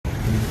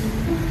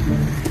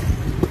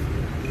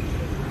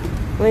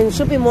I mean, it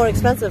should be more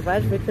expensive,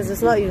 right? Because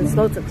it's not even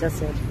slaughtered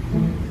just yet.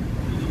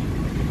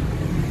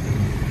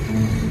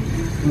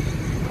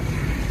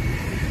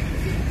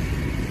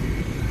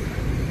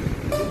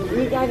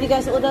 Have you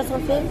guys ordered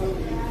something?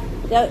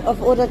 Yeah,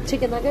 I've ordered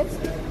chicken nuggets.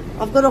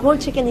 I've got a whole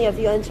chicken here if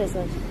you're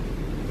interested.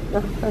 No,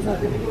 that's not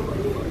good.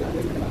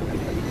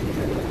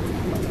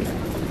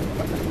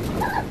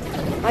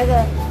 Hi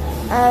there.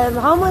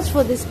 How much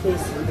for this,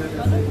 please?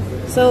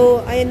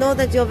 So I know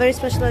that you're very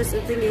specialized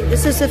in thinking.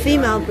 This is a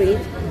female breed,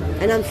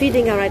 and I'm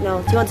feeding her right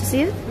now. Do you want to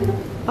see it?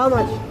 How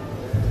much?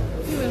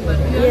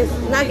 Yes,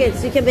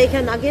 nuggets. You can make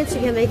her nuggets.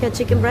 You can make her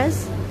chicken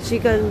breast. She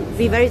can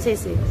be very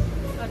tasty.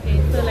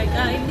 Okay, so like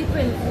it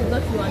depends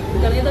what you want. You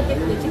can either get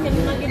the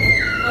chicken nugget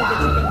or the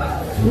chicken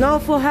breast. No,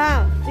 for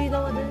her. Do you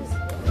know what it is?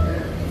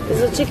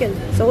 It's a chicken.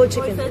 It's a whole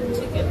chicken. Oh, it's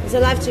a chicken. It's a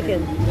live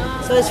chicken.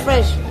 So it's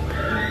fresh.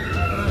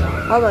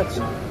 How much?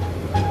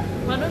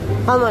 Pardon?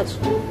 How much?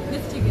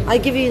 This chicken. I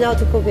give you now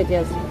to cook it,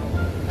 yes.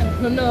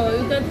 No,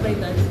 you can't buy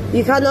that.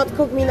 You cannot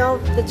cook me now,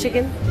 the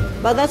chicken.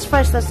 But that's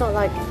fresh, that's not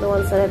like the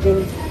ones that have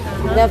been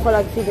there for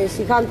like 3 days.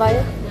 You can't buy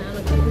it? No,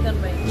 you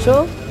can't buy it.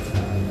 Sure?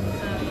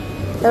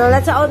 Then I'll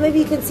let her out, maybe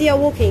you can see her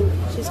walking.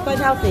 She's quite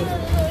healthy.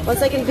 1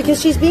 second, because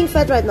she's being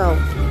fed right now.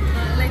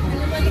 Like we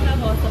normally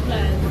have our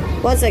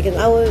suppliers. 1 second,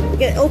 I will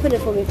open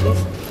it for me,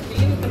 please.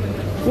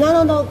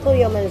 No, call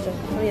your manager.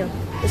 Come here.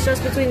 It's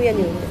just between me and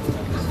you.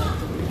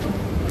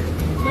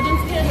 But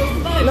I'm scared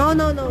of bugs.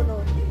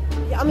 No.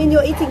 I mean,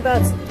 you're eating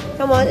birds.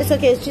 Come on, it's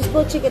okay. She's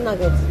called chicken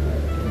nuggets.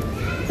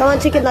 Come on,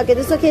 chicken nugget.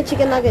 It's okay,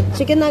 chicken nugget.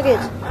 Chicken nugget.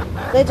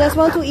 They just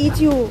want to eat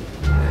you.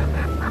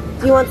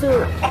 Do you want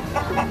to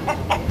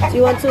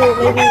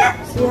maybe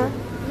see her?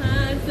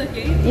 It's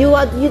okay.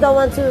 You don't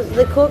want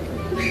to cook?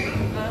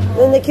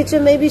 In the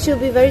kitchen, maybe she'll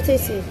be very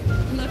tasty.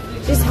 Not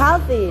really. She's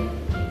healthy.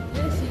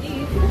 Yes, she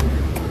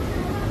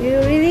is. You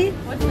really?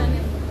 What's her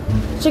name?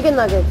 Chicken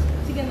nugget.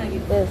 Chicken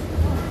nugget. Yes.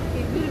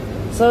 Okay,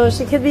 beautiful. So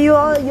she could be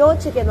your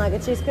chicken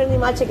nugget. She's currently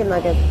my chicken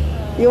nugget.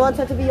 You want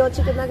her to be your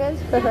chicken nugget?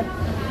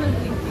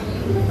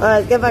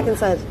 Alright, get back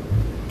inside.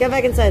 Get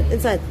back inside.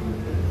 Inside.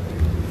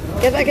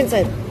 Get back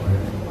inside.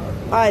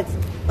 Alright.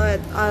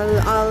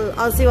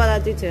 I'll see what I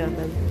do to her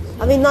then.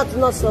 I mean, not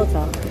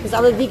slaughter, because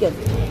I'm a vegan.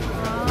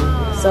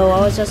 So I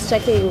was just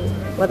checking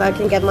whether I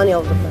can get money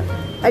out of her.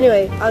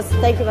 Anyway,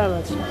 thank you very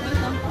much.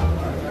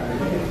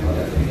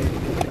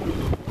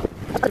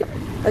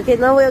 Okay,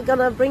 now we're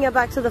gonna bring her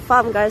back to the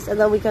farm, guys, and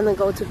then we're gonna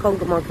go to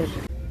Congo Market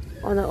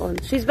on her own.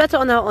 She's better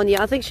on her own.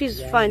 Yeah, I think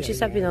she's fine. She's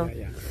happy now.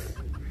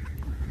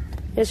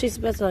 Yeah, she's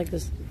better like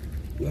this.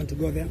 You want to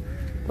go there?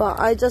 But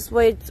I just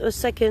wait a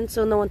second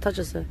so no one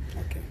touches her.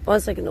 Okay. 1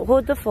 second.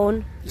 Hold the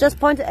phone. Just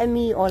point it at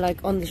me or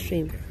like on the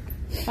stream.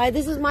 Hi,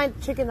 this is my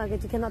chicken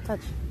nugget. You cannot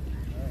touch.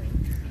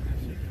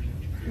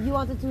 You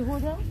wanted to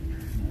hold her?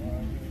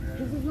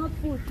 This is not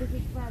food. This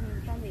is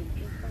family.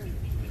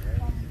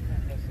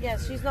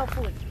 Yes, she's not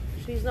food.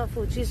 She's not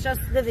food. She's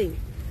just living.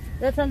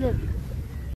 Let her live.